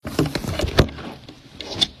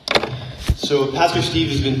So Pastor Steve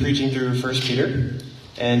has been preaching through 1 Peter,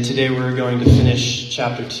 and today we're going to finish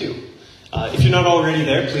chapter 2. If you're not already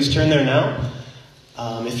there, please turn there now.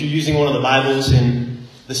 If you're using one of the Bibles in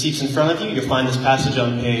the seats in front of you, you'll find this passage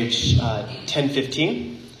on page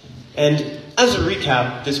 1015. And as a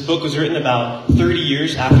recap, this book was written about 30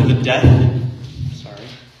 years after the death. Sorry,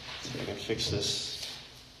 let's see if I can fix this.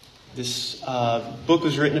 This book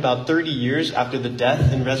was written about 30 years after the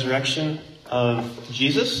death and resurrection of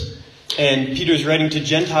Jesus. And Peter is writing to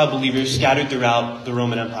Gentile believers scattered throughout the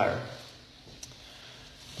Roman Empire.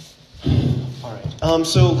 All right.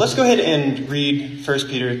 So let's go ahead and read 1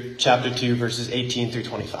 Peter chapter 2, verses 18 through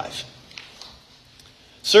 25.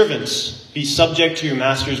 Servants, be subject to your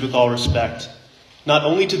masters with all respect, not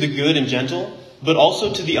only to the good and gentle, but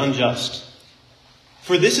also to the unjust.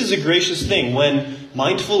 For this is a gracious thing when,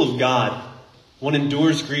 mindful of God, one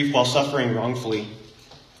endures grief while suffering wrongfully.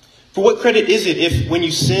 For what credit is it if, when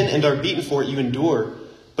you sin and are beaten for it, you endure?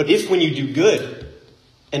 But if, when you do good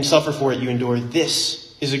and suffer for it, you endure,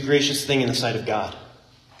 this is a gracious thing in the sight of God.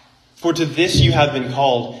 For to this you have been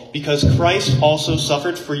called, because Christ also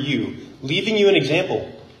suffered for you, leaving you an example,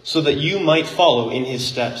 so that you might follow in his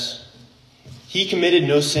steps. He committed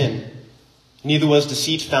no sin, neither was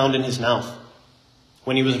deceit found in his mouth.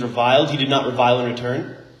 When he was reviled, he did not revile in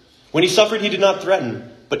return. When he suffered, he did not threaten,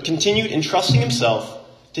 but continued entrusting himself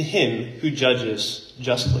to him who judges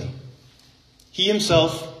justly. He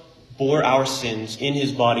himself bore our sins in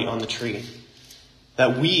his body on the tree,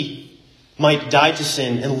 that we might die to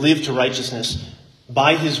sin and live to righteousness.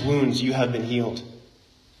 By his wounds you have been healed.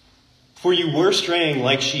 For you were straying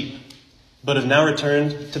like sheep, but have now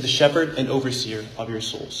returned to the shepherd and overseer of your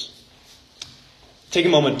souls. Take a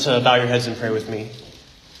moment to bow your heads and pray with me.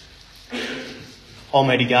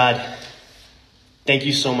 Almighty God, thank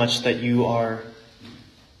you so much that you are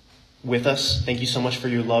with us. Thank you so much for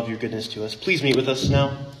your love, your goodness to us. Please meet with us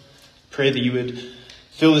now. Pray that you would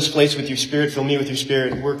fill this place with your Spirit, fill me with your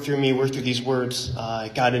Spirit, work through me, work through these words.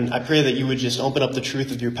 God, and I pray that you would just open up the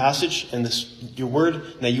truth of your passage and your word,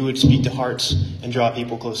 and that you would speak to hearts and draw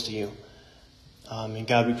people close to you. And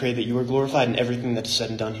God, we pray that you are glorified in everything that is said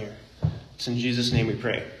and done here. It's in Jesus' name we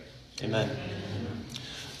pray. Amen.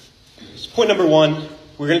 So point number one,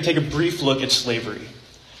 we're going to take a brief look at slavery.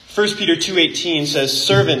 1 Peter 2:18 says,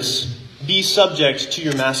 servants, be subject to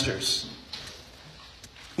your masters.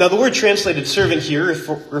 Now, the word translated servant here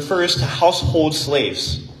refers to household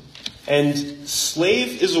slaves. And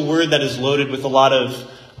slave is a word that is loaded with a lot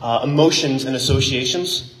of emotions and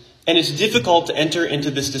associations. And it's difficult to enter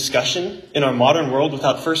into this discussion in our modern world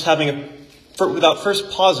without first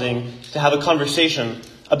pausing to have a conversation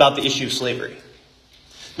about the issue of slavery.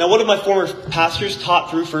 Now, one of my former pastors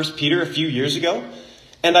taught through 1 Peter a few years ago,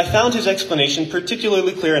 and I found his explanation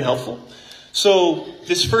particularly clear and helpful. So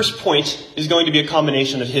this first point is going to be a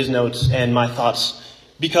combination of his notes and my thoughts,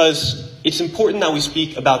 because it's important that we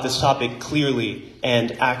speak about this topic clearly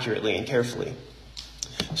and accurately and carefully.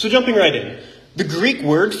 So jumping right in, the Greek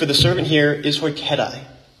word for the servant here is hoikedai,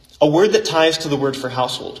 a word that ties to the word for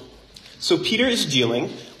household. So Peter is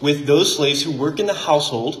dealing with those slaves who work in the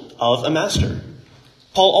household of a master.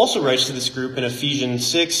 Paul also writes to this group in Ephesians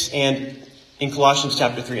 6 and in Colossians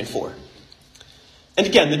chapter 3 and 4. And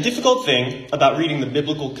again, the difficult thing about reading the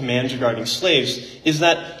biblical commands regarding slaves is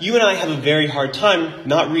that you and I have a very hard time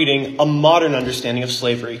not reading a modern understanding of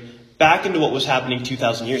slavery back into what was happening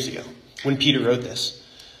 2,000 years ago when Peter wrote this.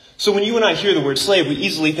 So when you and I hear the word slave, we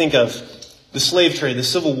easily think of the slave trade, the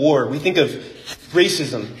Civil War. We think of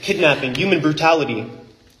racism, kidnapping, human brutality.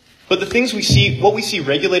 But what we see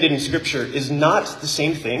regulated in Scripture is not the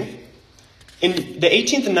same thing. In the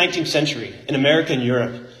 18th and 19th century, in America and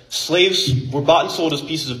Europe, slaves were bought and sold as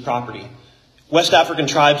pieces of property. West African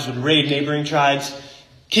tribes would raid neighboring tribes,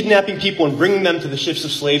 kidnapping people and bringing them to the ships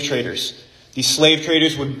of slave traders. These slave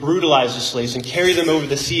traders would brutalize the slaves and carry them over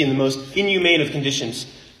the sea in the most inhumane of conditions.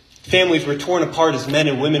 Families were torn apart as men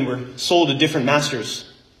and women were sold to different masters.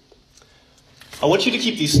 I want you to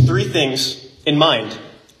keep these three things in mind.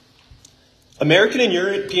 American and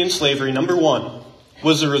European slavery, number one,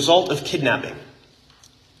 was a result of kidnapping.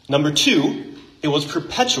 Number two, it was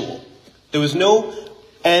perpetual. There was no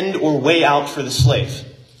end or way out for the slave.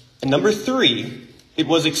 And number three, it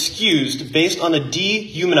was excused based on a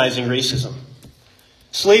dehumanizing racism.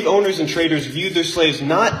 Slave owners and traders viewed their slaves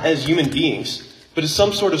not as human beings, but as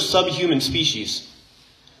some sort of subhuman species.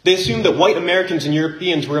 They assumed that white Americans and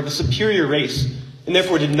Europeans were of a superior race, and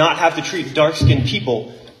therefore did not have to treat dark-skinned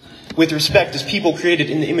people with respect as people created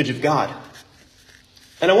in the image of God.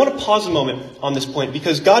 And I want to pause a moment on this point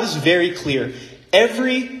because God is very clear.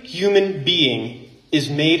 Every human being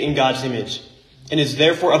is made in God's image and is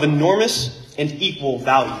therefore of enormous and equal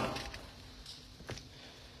value.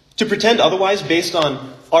 To pretend otherwise based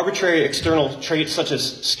on arbitrary external traits such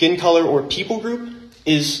as skin color or people group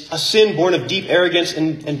is a sin born of deep arrogance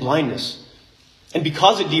and blindness. And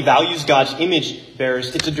because it devalues God's image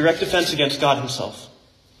bearers, it's a direct offense against God himself.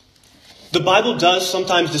 The Bible does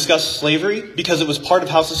sometimes discuss slavery because it was part of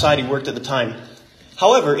how society worked at the time.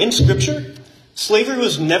 However, in Scripture, slavery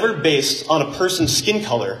was never based on a person's skin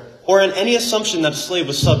color or on any assumption that a slave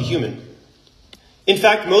was subhuman. In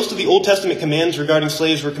fact, most of the Old Testament commands regarding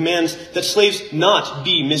slaves were commands that slaves not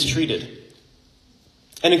be mistreated.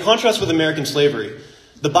 And in contrast with American slavery,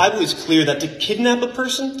 the Bible is clear that to kidnap a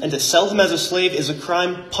person and to sell him as a slave is a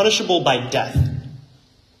crime punishable by death.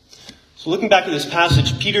 So looking back at this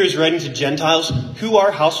passage, Peter is writing to Gentiles who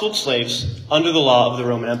are household slaves under the law of the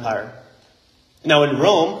Roman Empire. Now in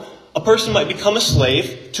Rome, a person might become a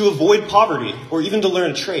slave to avoid poverty or even to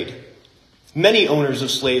learn a trade. Many owners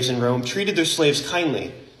of slaves in Rome treated their slaves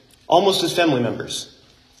kindly, almost as family members.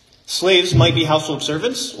 Slaves might be household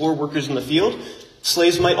servants or workers in the field.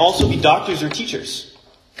 Slaves might also be doctors or teachers.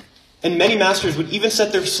 And many masters would even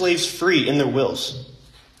set their slaves free in their wills.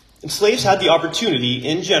 And slaves had the opportunity,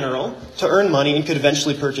 in general, to earn money and could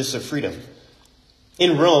eventually purchase their freedom.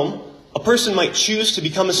 In Rome, a person might choose to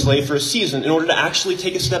become a slave for a season in order to actually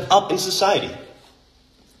take a step up in society.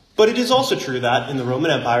 But it is also true that, in the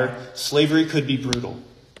Roman Empire, slavery could be brutal.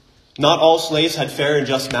 Not all slaves had fair and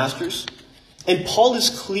just masters. And Paul is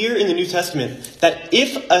clear in the New Testament that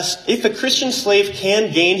if a Christian slave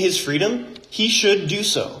can gain his freedom, he should do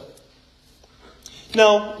so.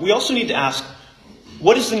 Now, we also need to ask,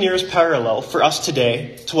 what is the nearest parallel for us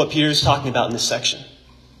today to what Peter is talking about in this section?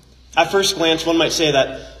 At first glance, one might say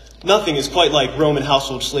that nothing is quite like Roman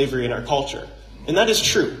household slavery in our culture. And that is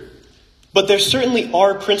true. But there certainly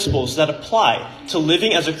are principles that apply to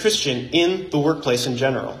living as a Christian in the workplace in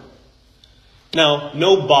general. Now,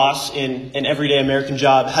 no boss in an everyday American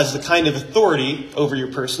job has the kind of authority over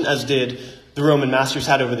your person as did the Roman masters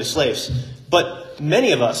had over their slaves. But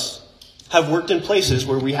many of us have worked in places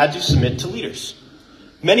where we had to submit to leaders.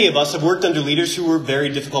 Many of us have worked under leaders who were very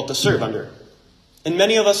difficult to serve under. And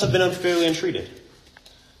many of us have been unfairly entreated.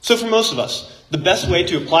 So for most of us, the best way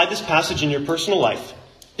to apply this passage in your personal life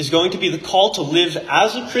is going to be the call to live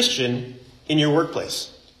as a Christian in your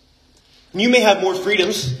workplace. You may have more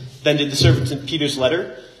freedoms than did the servants in Peter's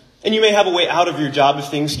letter, and you may have a way out of your job if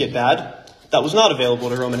things get bad. That was not available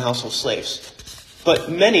to Roman household slaves.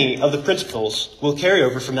 But many of the principles will carry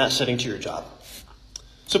over from that setting to your job.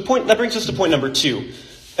 So that brings us to point number 2.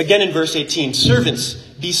 Again in verse 18, servants,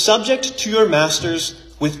 be subject to your masters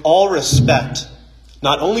with all respect,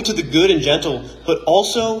 not only to the good and gentle, but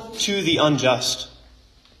also to the unjust.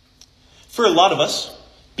 For a lot of us,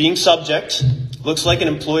 being subject looks like an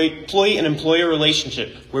employee and employer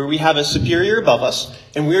relationship where we have a superior above us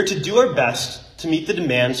and we are to do our best to meet the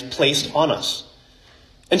demands placed on us.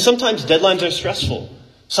 And sometimes deadlines are stressful.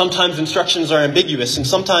 Sometimes instructions are ambiguous. And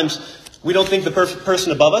sometimes we don't think the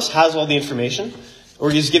person above us has all the information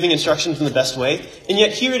or is giving instructions in the best way. And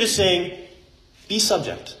yet here it is saying, be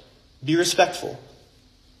subject, be respectful.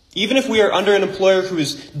 Even if we are under an employer who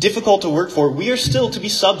is difficult to work for, we are still to be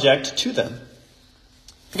subject to them.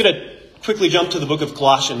 I'm going to quickly jump to the book of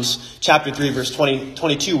Colossians, chapter 3, verse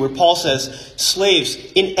 22, where Paul says, slaves,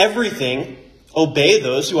 in everything, obey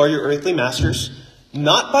those who are your earthly masters,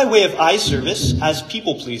 not by way of eye service as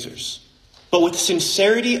people pleasers, but with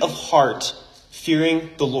sincerity of heart, fearing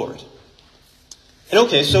the Lord. And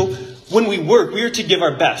okay, so when we work, we are to give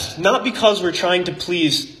our best, not because we're trying to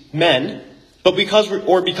please men, but because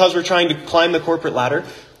we're trying to climb the corporate ladder.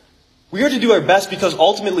 We are to do our best because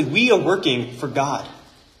ultimately we are working for God.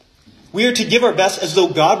 We are to give our best as though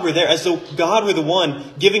God were there, as though God were the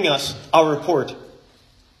one giving us our report.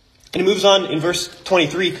 And it moves on in verse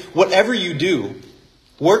 23, whatever you do,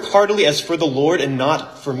 work heartily as for the Lord and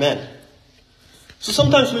not for men. So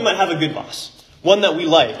sometimes we might have a good boss, one that we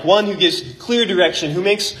like, one who gives clear direction, who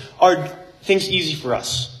makes our things easy for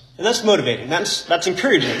us. And that's motivating. That's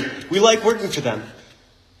encouraging. We like working for them.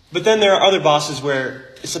 But then there are other bosses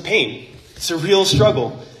where it's a pain. It's a real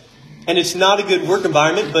struggle. And it's not a good work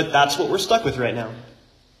environment, but that's what we're stuck with right now.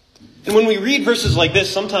 And when we read verses like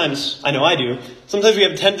this, sometimes, I know I do, sometimes we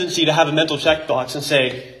have a tendency to have a mental checkbox and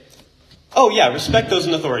say, oh yeah, respect those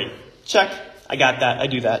in authority. Check. I got that. I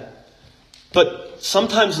do that. But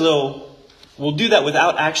sometimes, though, we'll do that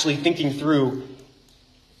without actually thinking through,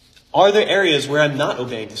 are there areas where I'm not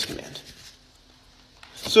obeying this command?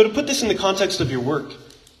 So to put this in the context of your work,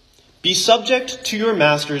 be subject to your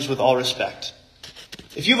masters with all respect.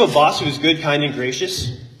 If you have a boss who is good, kind, and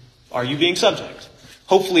gracious, are you being subject?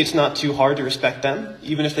 Hopefully it's not too hard to respect them,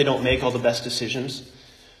 even if they don't make all the best decisions.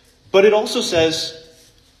 But it also says,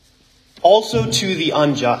 also to the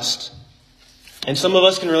unjust. And some of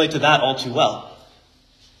us can relate to that all too well.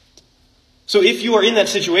 So if you are in that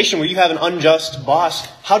situation where you have an unjust boss,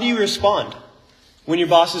 how do you respond? When your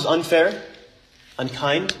boss is unfair,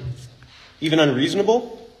 unkind, even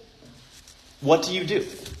unreasonable, what do? Do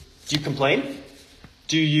you complain?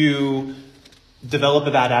 Do you develop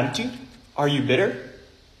a bad attitude? Are you bitter?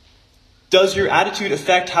 Does your attitude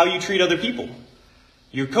affect how you treat other people?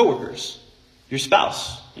 Your coworkers, your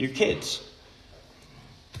spouse, your kids?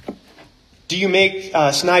 Do you make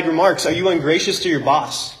snide remarks? Are you ungracious to your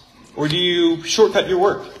boss? Or do you shortcut your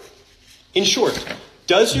work? In short,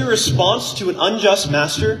 does your response to an unjust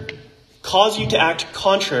master cause you to act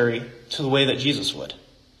contrary to the way that Jesus would?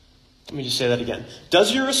 Let me just say that again.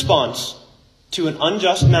 Does your response to an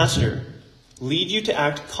unjust master lead you to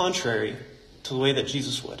act contrary to the way that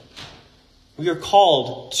Jesus would? We are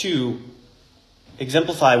called to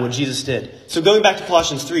exemplify what Jesus did. So going back to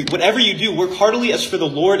Colossians 3, whatever you do, work heartily as for the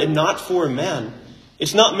Lord and not for man.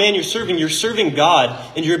 It's not man you're serving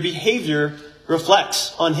God, and your behavior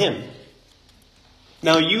reflects on him.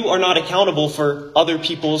 Now, you are not accountable for other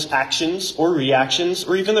people's actions or reactions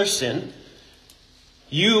or even their sin.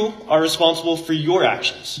 You are responsible for your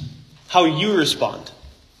actions, how you respond,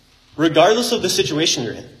 regardless of the situation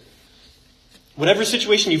you're in. Whatever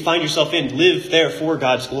situation you find yourself in, live there for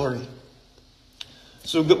God's glory.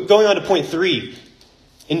 So going on to point 3,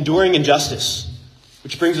 enduring injustice,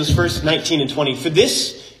 which brings us verse 19 and 20. For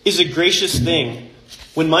this is a gracious thing.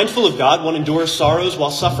 When mindful of God, one endures sorrows while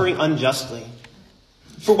suffering unjustly.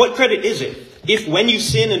 For what credit is it if when you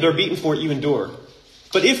sin and are beaten for it you endure?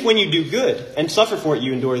 But if when you do good and suffer for it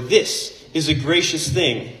you endure, this is a gracious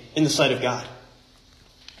thing in the sight of God.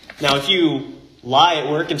 Now, if you lie at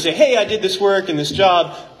work and say, hey, I did this work and this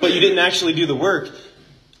job, but you didn't actually do the work,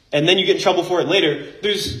 and then you get in trouble for it later,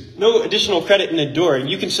 there's no additional credit in enduring.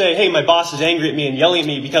 You can say, hey, my boss is angry at me and yelling at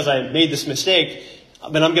me because I made this mistake,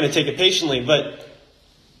 but I'm going to take it patiently. But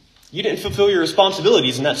you didn't fulfill your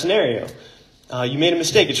responsibilities in that scenario. You made a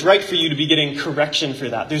mistake. It's right for you to be getting correction for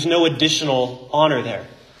that. There's no additional honor there.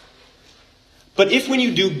 But if when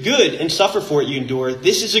you do good and suffer for it you endure,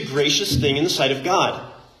 this is a gracious thing in the sight of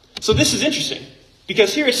God. So this is interesting,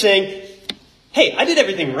 because here it's saying, hey, I did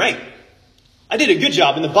everything right. I did a good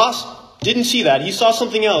job, and the boss didn't see that. He saw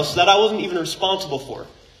something else that I wasn't even responsible for.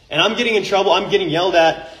 And I'm getting in trouble. I'm getting yelled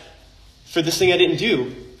at for this thing I didn't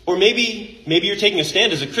do. Or maybe you're taking a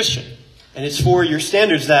stand as a Christian, and it's for your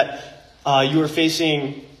standards that you are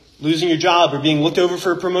facing losing your job or being looked over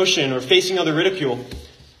for a promotion or facing other ridicule.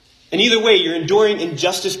 And either way, you're enduring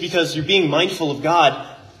injustice because you're being mindful of God.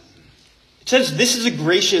 It says this is a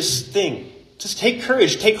gracious thing. Just take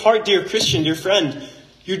courage, take heart, dear Christian, dear friend.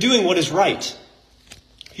 You're doing what is right.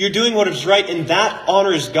 You're doing what is right, and that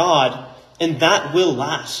honors God, and that will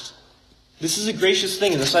last. This is a gracious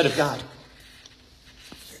thing in the sight of God.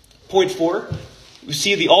 Point 4, we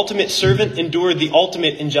see the ultimate servant endured the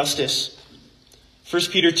ultimate injustice. 1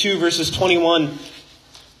 Peter 2, verses 21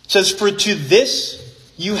 says, for to this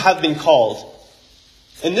you have been called.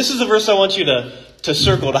 And this is a verse I want you to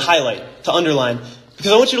circle, to highlight, to underline.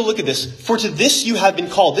 Because I want you to look at this. For to this you have been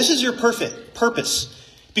called. This is your perfect purpose.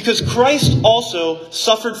 Because Christ also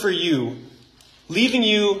suffered for you, leaving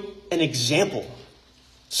you an example,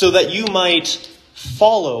 so that you might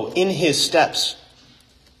follow in his steps.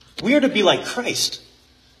 We are to be like Christ.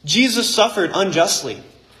 Jesus suffered unjustly.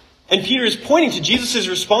 And Peter is pointing to Jesus'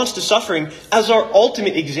 response to suffering as our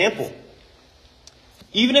ultimate example.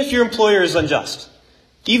 Even if your employer is unjust,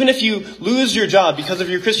 even if you lose your job because of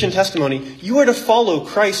your Christian testimony, you are to follow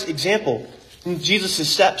Christ's example in Jesus'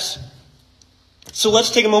 steps. So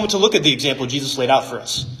let's take a moment to look at the example Jesus laid out for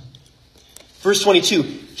us. Verse 22,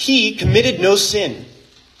 he committed no sin,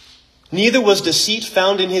 neither was deceit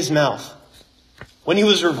found in his mouth. When he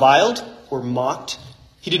was reviled or mocked,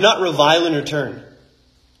 he did not revile in return.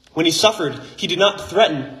 When he suffered, he did not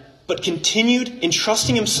threaten, but continued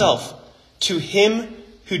entrusting himself to him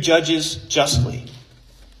who judges justly.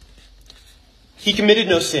 He committed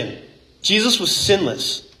no sin. Jesus was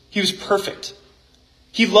sinless. He was perfect.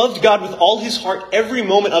 He loved God with all his heart every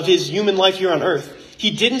moment of his human life here on earth.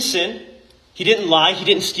 He didn't sin. He didn't lie. He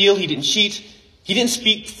didn't steal. He didn't cheat. He didn't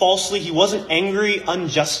speak falsely. He wasn't angry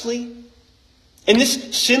unjustly. And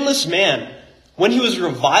this sinless man, when he was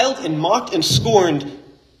reviled and mocked and scorned,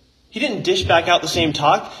 he didn't dish back out the same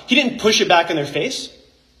talk. He didn't push it back in their face.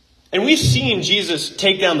 And we've seen Jesus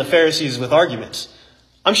take down the Pharisees with arguments.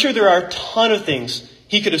 I'm sure there are a ton of things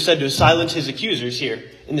he could have said to silence his accusers here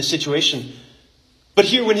in this situation. But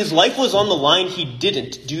here, when his life was on the line, he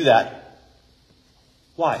didn't do that.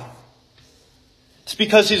 Why? It's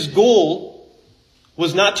because his goal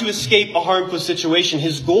was not to escape a harmful situation.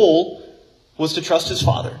 His goal was to trust his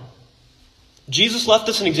Father. Jesus left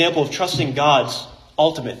us an example of trusting God's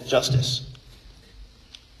ultimate justice.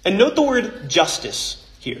 And note the word justice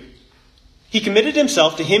here. He committed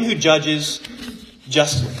himself to him who judges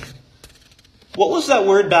justly. What was that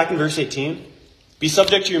word back in verse 18? Be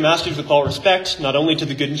subject to your masters with all respect, not only to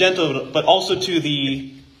the good and gentle, but also to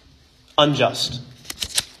the unjust.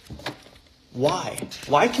 Why?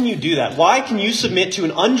 Why can you do that? Why can you submit to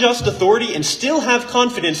an unjust authority and still have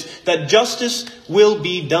confidence that justice will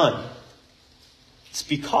be done? It's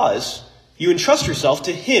because you entrust yourself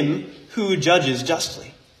to him who judges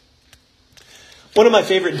justly. One of my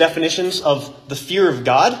favorite definitions of the fear of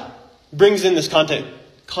God brings in this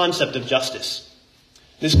concept of justice.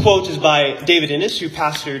 This quote is by David Innes, who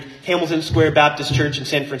pastored Hamilton Square Baptist Church in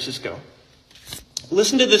San Francisco.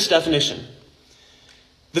 Listen to this definition.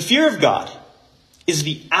 The fear of God is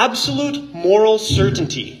the absolute moral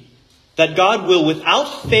certainty that God will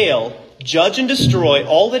without fail judge and destroy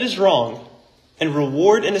all that is wrong and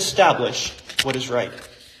reward and establish what is right.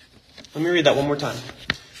 Let me read that one more time.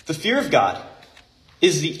 The fear of God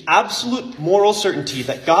is the absolute moral certainty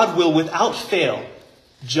that God will without fail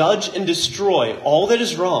judge and destroy all that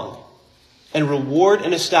is wrong and reward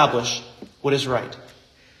and establish what is right.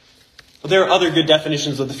 Well, there are other good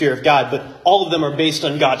definitions of the fear of God, but all of them are based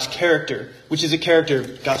on God's character, which is a character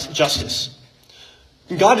of justice.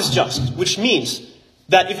 And God is just, which means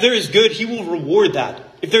that if there is good, he will reward that.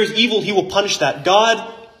 If there is evil, he will punish that.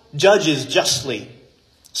 God judges justly.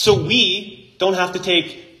 So we don't have to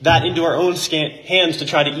take that into our own hands to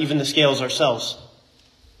try to even the scales ourselves.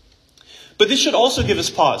 But this should also give us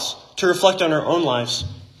pause to reflect on our own lives.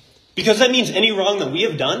 Because that means any wrong that we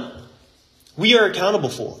have done, we are accountable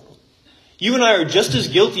for. You and I are just as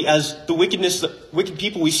guilty as the wicked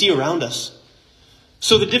people we see around us.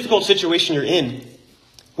 So the difficult situation you're in,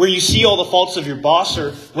 where you see all the faults of your boss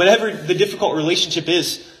or whatever the difficult relationship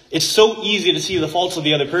is, it's so easy to see the faults of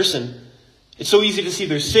the other person. It's so easy to see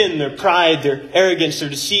their sin, their pride, their arrogance, their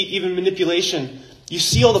deceit, even manipulation. You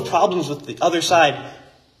see all the problems with the other side.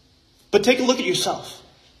 But take a look at yourself.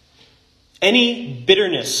 Any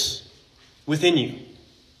bitterness within you,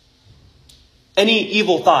 any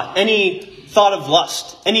evil thought, any thought of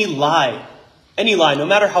lust, any lie, no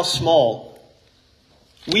matter how small.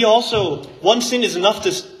 One sin is enough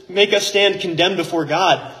to make us stand condemned before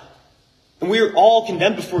God. And we are all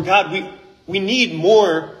condemned before God. We need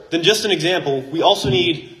more than just an example. We also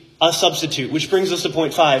need a substitute, which brings us to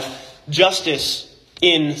point 5, justice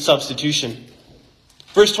in substitution.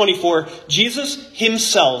 Verse 24, Jesus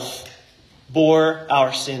himself bore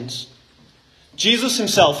our sins. Jesus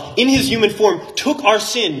himself, in his human form, took our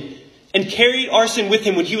sin and carried our sin with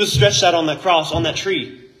him when he was stretched out on that cross, on that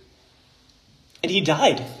tree. And he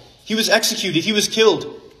died. He was executed. He was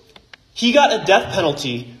killed. He got a death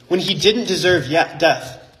penalty when he didn't deserve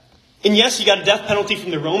death. And yes, he got a death penalty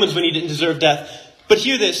from the Romans when he didn't deserve death. But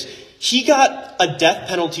hear this. He got a death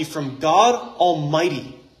penalty from God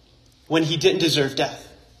Almighty when he didn't deserve death.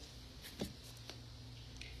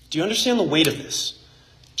 Do you understand the weight of this?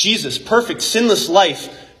 Jesus, perfect, sinless life,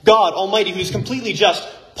 God Almighty, who is completely just,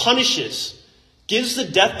 punishes, gives the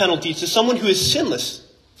death penalty to someone who is sinless,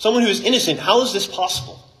 someone who is innocent. How is this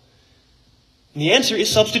possible? And the answer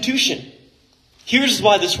is substitution. Here's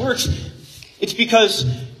why this works. It's because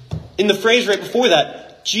in the phrase right before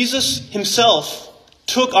that, Jesus himself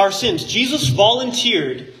took our sins. Jesus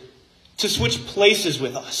volunteered to switch places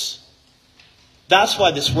with us. That's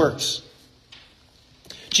why this works.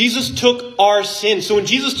 Jesus took our sins. So when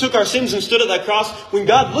Jesus took our sins and stood at that cross, when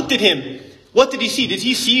God looked at him, what did he see? Did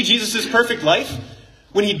he see Jesus' perfect life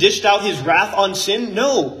when he dished out his wrath on sin?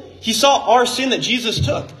 No. He saw our sin that Jesus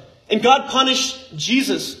took. And God punished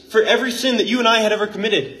Jesus for every sin that you and I had ever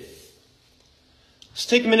committed. Let's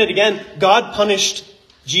take a minute again. God punished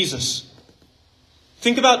Jesus.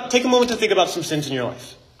 Take a moment to think about some sins in your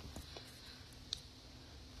life.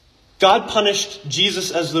 God punished Jesus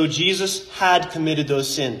as though Jesus had committed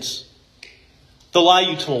those sins. The lie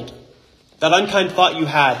you told, that unkind thought you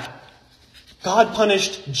had, God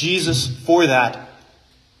punished Jesus for that.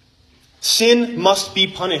 Sin must be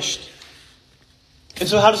punished. And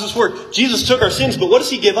so how does this work? Jesus took our sins, but what does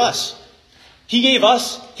he give us? He gave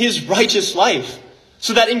us his righteous life.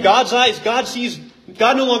 So that in God's eyes,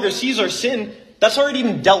 God no longer sees our sin. That's already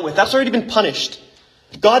been dealt with. That's already been punished.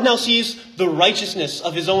 God now sees the righteousness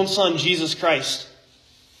of his own Son, Jesus Christ.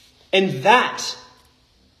 And that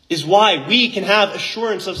is why we can have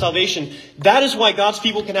assurance of salvation. That is why God's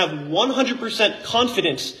people can have 100%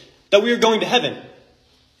 confidence that we are going to heaven.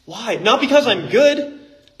 Why? Not because I'm good,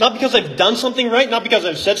 not because I've done something right, not because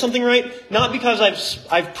I've said something right, not because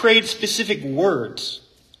I've prayed specific words.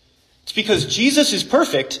 It's because Jesus is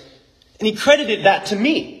perfect, and he credited that to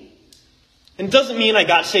me. And it doesn't mean I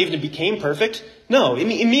got saved and became perfect. No, it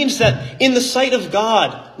means that in the sight of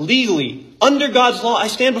God, legally, under God's law, I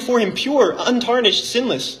stand before him pure, untarnished,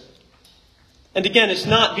 sinless. And again, it's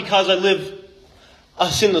not because I live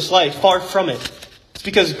a sinless life, far from it. It's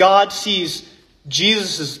because God sees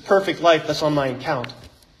Jesus' perfect life that's on my account.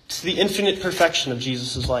 It's the infinite perfection of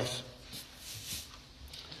Jesus' life.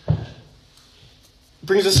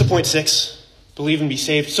 Brings us to point 6, believe and be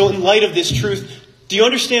saved. So in light of this truth, do you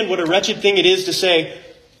understand what a wretched thing it is to say,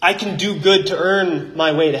 I can do good to earn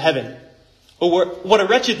my way to heaven? Or what a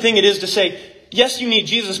wretched thing it is to say, yes, you need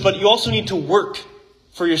Jesus, but you also need to work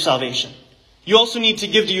for your salvation. You also need to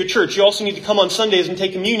give to your church. You also need to come on Sundays and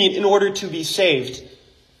take communion in order to be saved.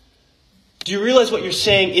 Do you realize what you're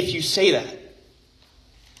saying if you say that?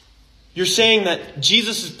 You're saying that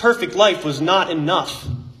Jesus' perfect life was not enough.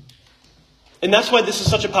 And that's why this is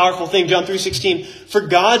such a powerful thing. John 3:16, for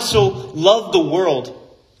God so loved the world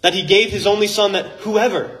that he gave his only Son, that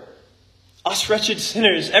whoever, us wretched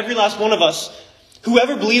sinners, every last one of us,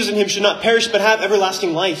 whoever believes in him should not perish but have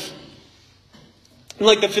everlasting life. And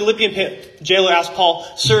like the Philippian jailer asked Paul,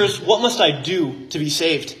 sirs, what must I do to be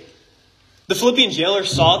saved? The Philippian jailer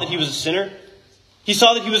saw that he was a sinner. He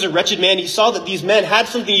saw that he was a wretched man. He saw that these men had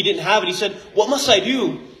something he didn't have. And he said, what must I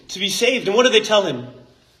do to be saved? And what did they tell him?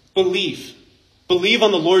 Believe. Believe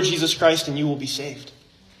on the Lord Jesus Christ and you will be saved.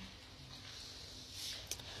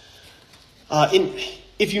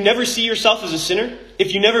 If you never see yourself as a sinner,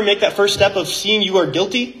 if you never make that first step of seeing you are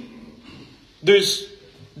guilty,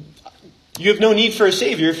 you have no need for a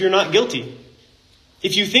Savior if you're not guilty.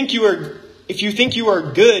 If you think you are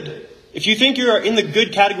good, if you think you are in the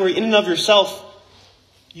good category in and of yourself,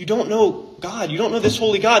 you don't know God. You don't know this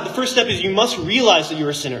holy God. The first step is you must realize that you're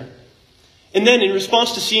a sinner. And then in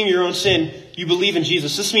response to seeing your own sin, you believe in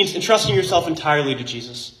Jesus. This means entrusting yourself entirely to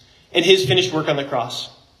Jesus and his finished work on the cross.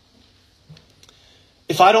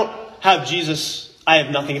 If I don't have Jesus, I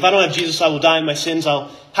have nothing. If I don't have Jesus, I will die in my sins.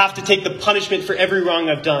 I'll have to take the punishment for every wrong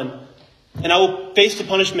I've done. And I will face the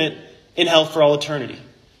punishment in hell for all eternity.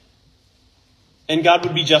 And God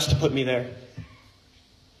would be just to put me there.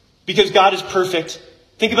 Because God is perfect.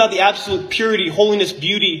 Think about the absolute purity, holiness,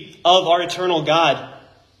 beauty of our eternal God.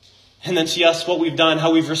 And then see us, what we've done,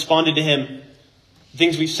 how we've responded to him. The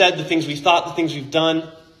things we've said, the things we've thought, the things we've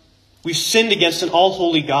done. We've sinned against an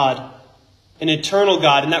all-holy God, an eternal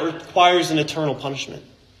God, and that requires an eternal punishment.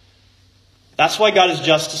 That's why God is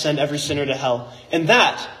just to send every sinner to hell. And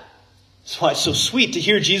that's why it's so sweet to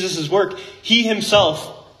hear Jesus' work. He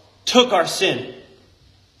himself took our sin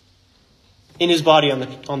in his body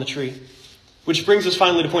on the tree. Which brings us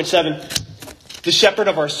finally to point 7. The shepherd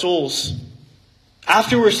of our souls.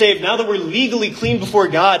 After we're saved, now that we're legally clean before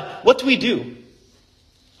God, what do?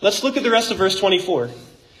 Let's look at the rest of verse 24.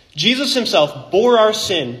 Jesus himself bore our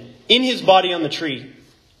sin in his body on the tree,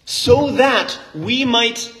 so that we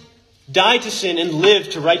might die to sin and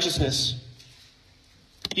live to righteousness.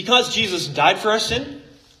 Because Jesus died for our sin,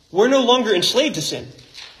 we're no longer enslaved to sin.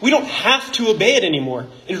 We don't have to obey it anymore.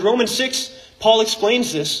 In Romans 6, Paul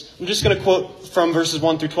explains this. I'm just going to quote from verses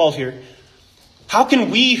 1 through 12 here. How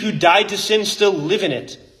can we who died to sin still live in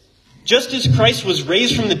it? Just as Christ was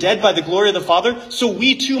raised from the dead by the glory of the Father, so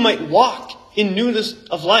we too might walk in newness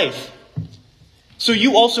of life. So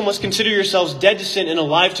you also must consider yourselves dead to sin and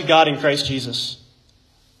alive to God in Christ Jesus.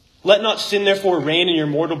 Let not sin therefore reign in your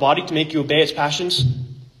mortal body to make you obey its passions.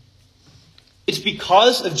 It's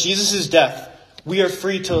because of Jesus' death we are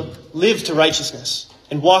free to live to righteousness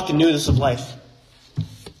and walk in newness of life.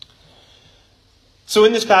 So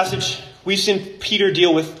in this passage, we've seen Peter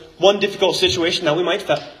deal with one difficult situation that we might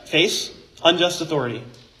face, unjust authority.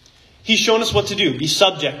 He's shown us what to do, be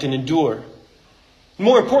subject and endure.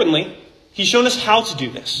 More importantly, he's shown us how to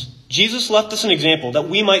do this. Jesus left us an example that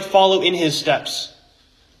we might follow in his steps.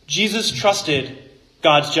 Jesus trusted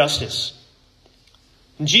God's justice.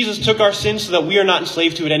 And Jesus took our sins so that we are not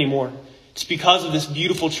enslaved to it anymore. It's because of this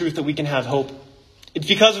beautiful truth that we can have hope. It's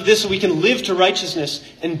because of this that we can live to righteousness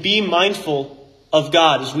and be mindful of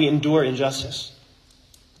God as we endure injustice.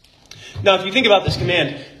 Now, if you think about this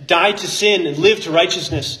command, die to sin and live to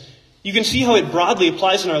righteousness, you can see how it broadly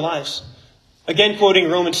applies in our lives. Again, quoting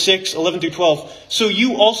Romans 6, 11 through 12. So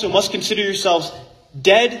you also must consider yourselves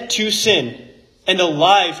dead to sin and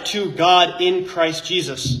alive to God in Christ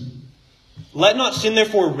Jesus. Let not sin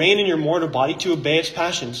therefore reign in your mortal body to obey its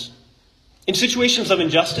passions. In situations of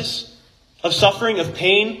injustice, of suffering, of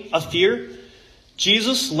pain, of fear,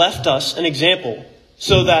 Jesus left us an example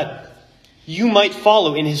so that you might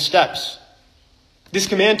follow in his steps. This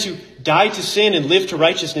command to die to sin and live to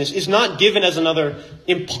righteousness is not given as another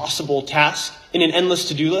impossible task in an endless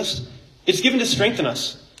to-do list. It's given to strengthen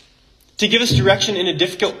us, to give us direction in a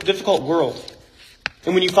difficult world.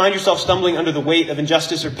 And when you find yourself stumbling under the weight of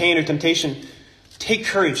injustice or pain or temptation, take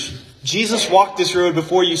courage. Jesus walked this road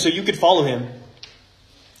before you so you could follow him.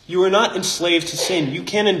 You are not enslaved to sin. You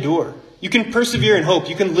can endure. You can persevere in hope.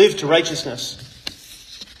 You can live to righteousness.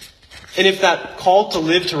 And if that call to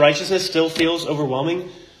live to righteousness still feels overwhelming,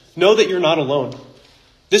 know that you're not alone.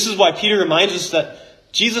 This is why Peter reminds us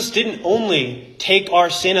that Jesus didn't only take our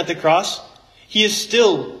sin at the cross, he is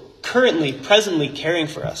still currently, presently caring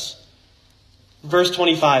for us. Verse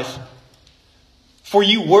 25. For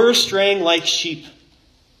you were straying like sheep,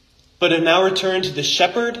 but have now returned to the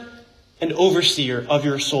shepherd and overseer of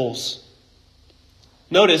your souls.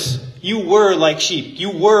 Notice, you were like sheep.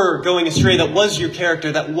 You were going astray. That was your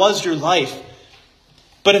character. That was your life.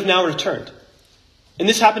 But have now returned. And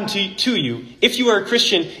this happened to you. If you are a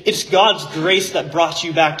Christian, it's God's grace that brought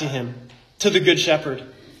you back to him, to the Good Shepherd.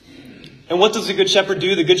 And what does the Good Shepherd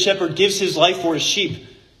do? The Good Shepherd gives his life for his sheep.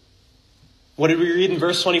 What did we read in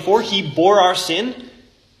verse 24? He bore our sin.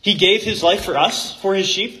 He gave his life for us, for his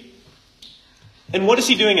sheep. And what is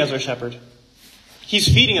he doing as our shepherd? He's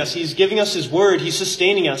feeding us. He's giving us his word. He's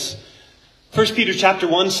sustaining us. 1 Peter chapter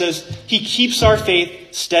 1 says, he keeps our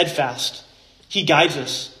faith steadfast. He guides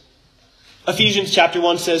us. Ephesians chapter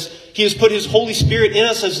 1 says, he has put his Holy Spirit in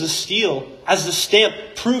us as the seal, as the stamp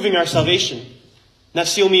proving our salvation. And that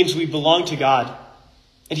seal means we belong to God.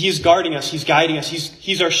 And he is guarding us. He's guiding us.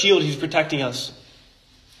 He's our shield. He's protecting us.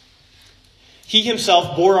 He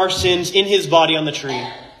himself bore our sins in his body on the tree.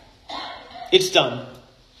 It's done.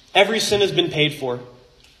 Every sin has been paid for.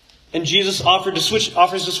 And Jesus offers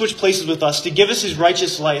to switch places with us, to give us his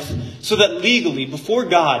righteous life, so that legally, before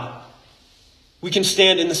God, we can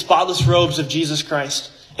stand in the spotless robes of Jesus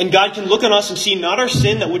Christ. And God can look on us and see not our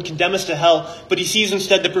sin that would condemn us to hell, but he sees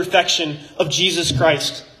instead the perfection of Jesus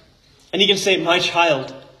Christ. And he can say, my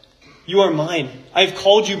child, you are mine. I have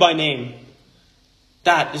called you by name.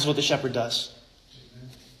 That is what the shepherd does.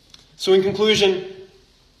 So in conclusion,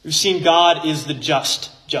 we've seen God is the just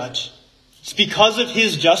judge. It's because of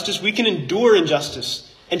his justice we can endure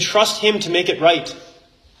injustice and trust him to make it right.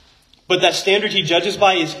 But that standard he judges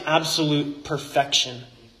by is absolute perfection.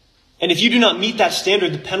 And if you do not meet that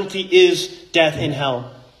standard, the penalty is death in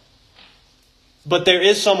hell. But there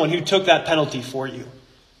is someone who took that penalty for you,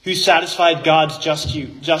 who satisfied God's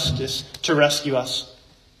justice to rescue us.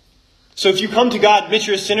 So if you come to God, admit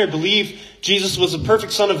you're a sinner, believe Jesus was the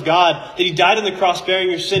perfect Son of God, that he died on the cross bearing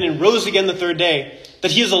your sin and rose again the third day,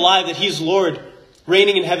 that he is alive, that he is Lord,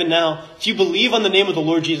 reigning in heaven now. If you believe on the name of the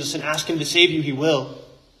Lord Jesus and ask him to save you, he will.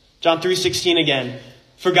 John 3:16 again.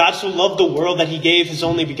 For God so loved the world that he gave his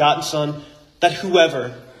only begotten Son, that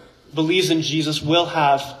whoever believes in Jesus will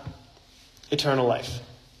have eternal life.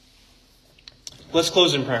 Let's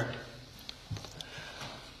close in prayer.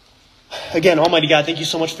 Again, Almighty God, thank you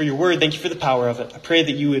so much for your word. Thank you for the power of it. I pray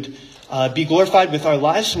that you would be glorified with our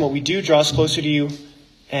lives and what we do. Draw us closer to you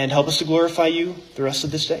and help us to glorify you the rest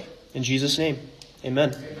of this day. In Jesus' name,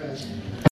 amen.